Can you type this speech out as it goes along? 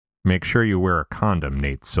Make sure you wear a condom,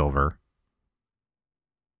 Nate Silver.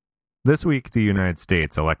 This week, the United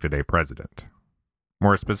States elected a president.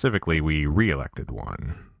 More specifically, we re-elected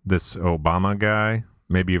one. This Obama guy,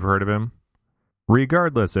 maybe you've heard of him?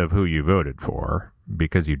 Regardless of who you voted for,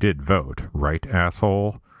 because you did vote, right,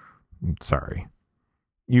 asshole? Sorry.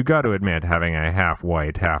 You got to admit, having a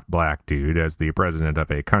half-white, half-black dude as the president of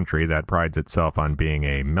a country that prides itself on being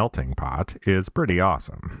a melting pot is pretty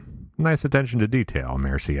awesome. Nice attention to detail,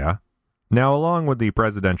 Mercia. Now, along with the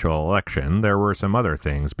presidential election, there were some other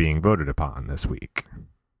things being voted upon this week.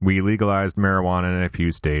 We legalized marijuana in a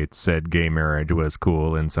few states, said gay marriage was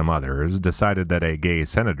cool in some others, decided that a gay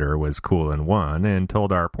senator was cool in one, and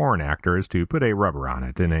told our porn actors to put a rubber on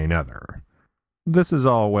it in another. This is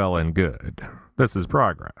all well and good. This is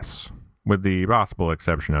progress. With the possible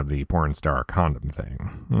exception of the porn star condom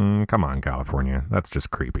thing. Come on, California. That's just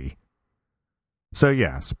creepy. So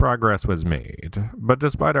yes, progress was made. But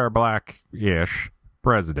despite our black-ish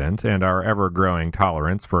president and our ever-growing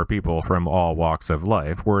tolerance for people from all walks of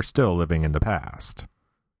life, we're still living in the past.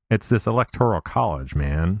 It's this Electoral College,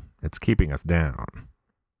 man. It's keeping us down.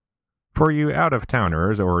 For you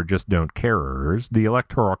out-of-towners or just don't-carers, the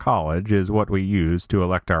Electoral College is what we use to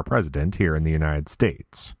elect our president here in the United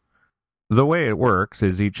States. The way it works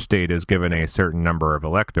is each state is given a certain number of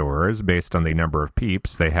electors based on the number of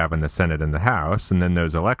peeps they have in the Senate and the House, and then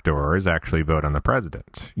those electors actually vote on the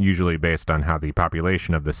president, usually based on how the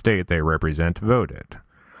population of the state they represent voted.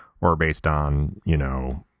 Or based on,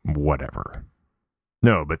 whatever.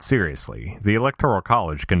 No, but seriously, the Electoral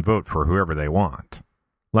College can vote for whoever they want.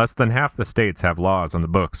 Less than half the states have laws on the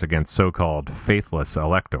books against so-called faithless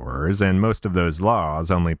electors, and most of those laws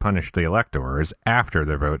only punish the electors after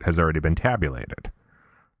their vote has already been tabulated.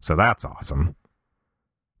 So that's awesome.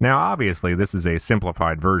 Now, obviously, this is a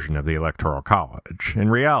simplified version of the Electoral College. In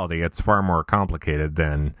reality, it's far more complicated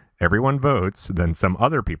than everyone votes, then some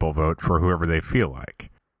other people vote for whoever they feel like.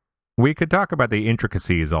 We could talk about the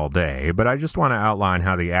intricacies all day, but I just want to outline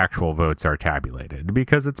how the actual votes are tabulated,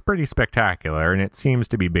 because it's pretty spectacular and it seems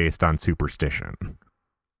to be based on superstition.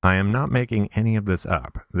 I am not making any of this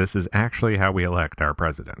up. This is actually how we elect our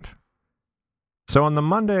president. So on the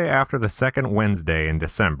Monday after the second Wednesday in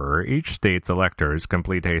December, each state's electors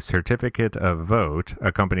complete a certificate of vote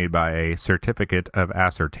accompanied by a certificate of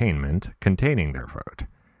ascertainment containing their vote.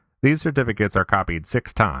 These certificates are copied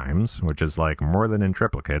 6 times, which is like more than in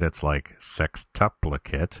triplicate, it's like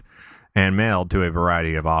sextuplicate, and mailed to a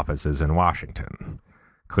variety of offices in Washington.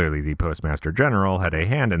 Clearly the Postmaster General had a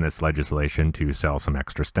hand in this legislation to sell some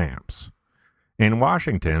extra stamps. In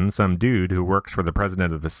Washington, some dude who works for the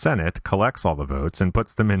President of the Senate collects all the votes and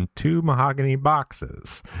puts them in 2 mahogany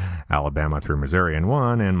boxes, Alabama through Missouri in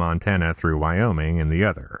one and Montana through Wyoming in the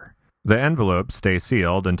other. The envelopes stay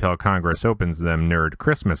sealed until Congress opens them nerd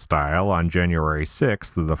Christmas style on January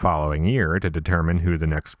 6th of the following year to determine who the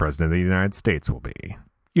next president of the United States will be.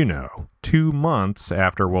 2 months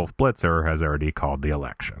after Wolf Blitzer has already called the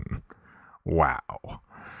election. Wow.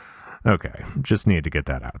 Okay, just need to get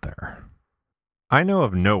that out there. I know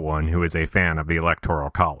of no one who is a fan of the Electoral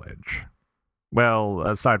College. Well,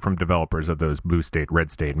 aside from developers of those blue state, red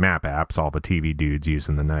state map apps all the TV dudes use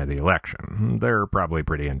in the night of the election, they're probably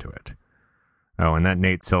pretty into it. Oh, and that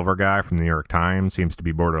Nate Silver guy from the New York Times seems to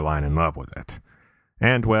be borderline in love with it.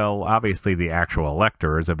 And, well, obviously the actual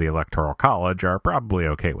electors of the Electoral College are probably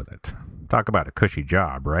okay with it. Talk about a cushy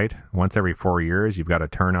job, right? Once every 4 years, you've got to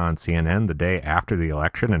turn on CNN the day after the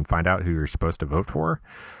election and find out who you're supposed to vote for?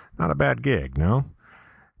 Not a bad gig, no?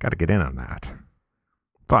 Got to get in on that.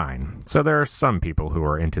 Fine, so there are some people who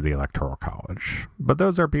are into the Electoral College, but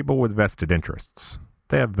those are people with vested interests.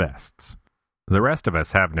 They have vests. The rest of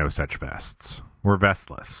us have no such vests. We're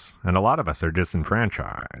vestless, and a lot of us are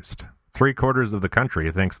disenfranchised. 3/4 of the country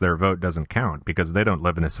thinks their vote doesn't count because they don't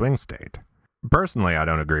live in a swing state. Personally, I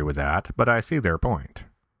don't agree with that, but I see their point.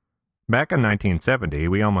 Back in 1970,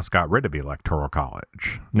 we almost got rid of the Electoral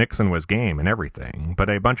College. Nixon was game and everything, but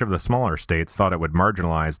a bunch of the smaller states thought it would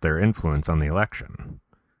marginalize their influence on the election.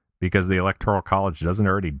 Because the Electoral College doesn't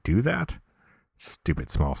already do that?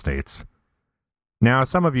 Stupid small states. Now,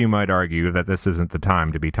 some of you might argue that this isn't the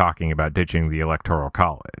time to be talking about ditching the Electoral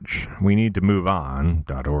College. We need to move on,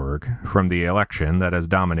 .org, from the election that has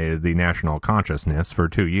dominated the national consciousness for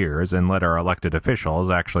 2 years and let our elected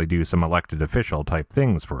officials actually do some elected official type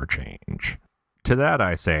things for a change. To that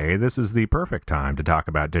I say, this is the perfect time to talk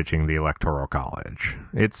about ditching the Electoral College.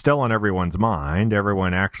 It's still on everyone's mind,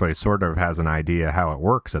 everyone actually sort of has an idea how it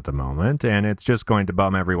works at the moment, and it's just going to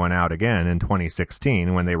bum everyone out again in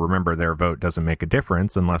 2016 when they remember their vote doesn't make a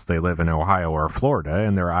difference unless they live in Ohio or Florida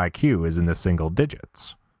and their IQ is in the single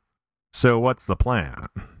digits. So what's the plan?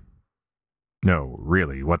 No,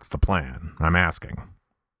 really, what's the plan? I'm asking.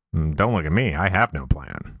 Don't look at me, I have no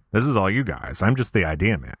plan. This is all you guys, I'm just the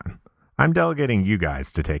idea man. I'm delegating you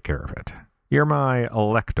guys to take care of it. You're my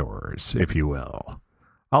electors, if you will.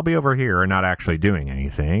 I'll be over here not actually doing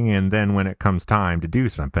anything, and then when it comes time to do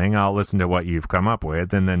something, I'll listen to what you've come up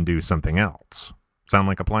with and then do something else. Sound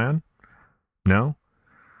like a plan? No?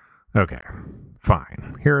 Okay,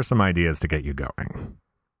 fine. Here are some ideas to get you going.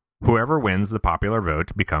 Whoever wins the popular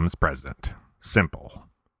vote becomes president. Simple.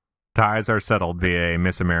 Ties are settled via a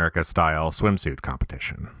Miss America-style swimsuit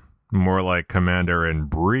competition. More like Commander in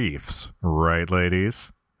Briefs, right,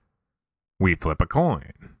 ladies? We flip a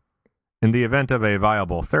coin. In the event of a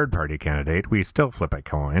viable third-party candidate, we still flip a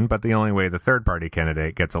coin, but the only way the third-party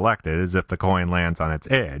candidate gets elected is if the coin lands on its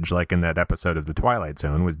edge, like in that episode of The Twilight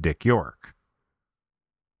Zone with Dick York.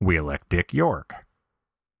 We elect Dick York.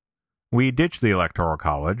 We ditch the Electoral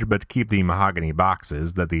College, but keep the mahogany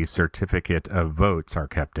boxes that the certificate of votes are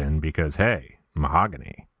kept in because, hey,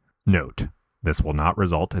 mahogany. Note, this will not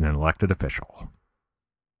result in an elected official.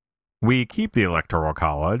 We keep the Electoral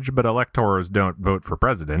College, but electors don't vote for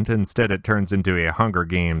president. Instead, it turns into a Hunger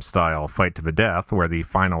Games-style fight to the death where the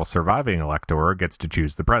final surviving elector gets to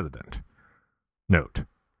choose the president. Note,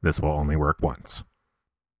 this will only work once.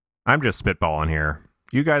 I'm just spitballing here.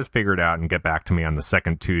 You guys figure it out and get back to me on the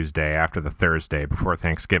second Tuesday after the Thursday before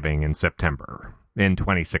Thanksgiving in September, in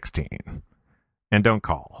 2016. And don't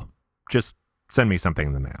call. Just send me something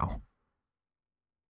in the mail.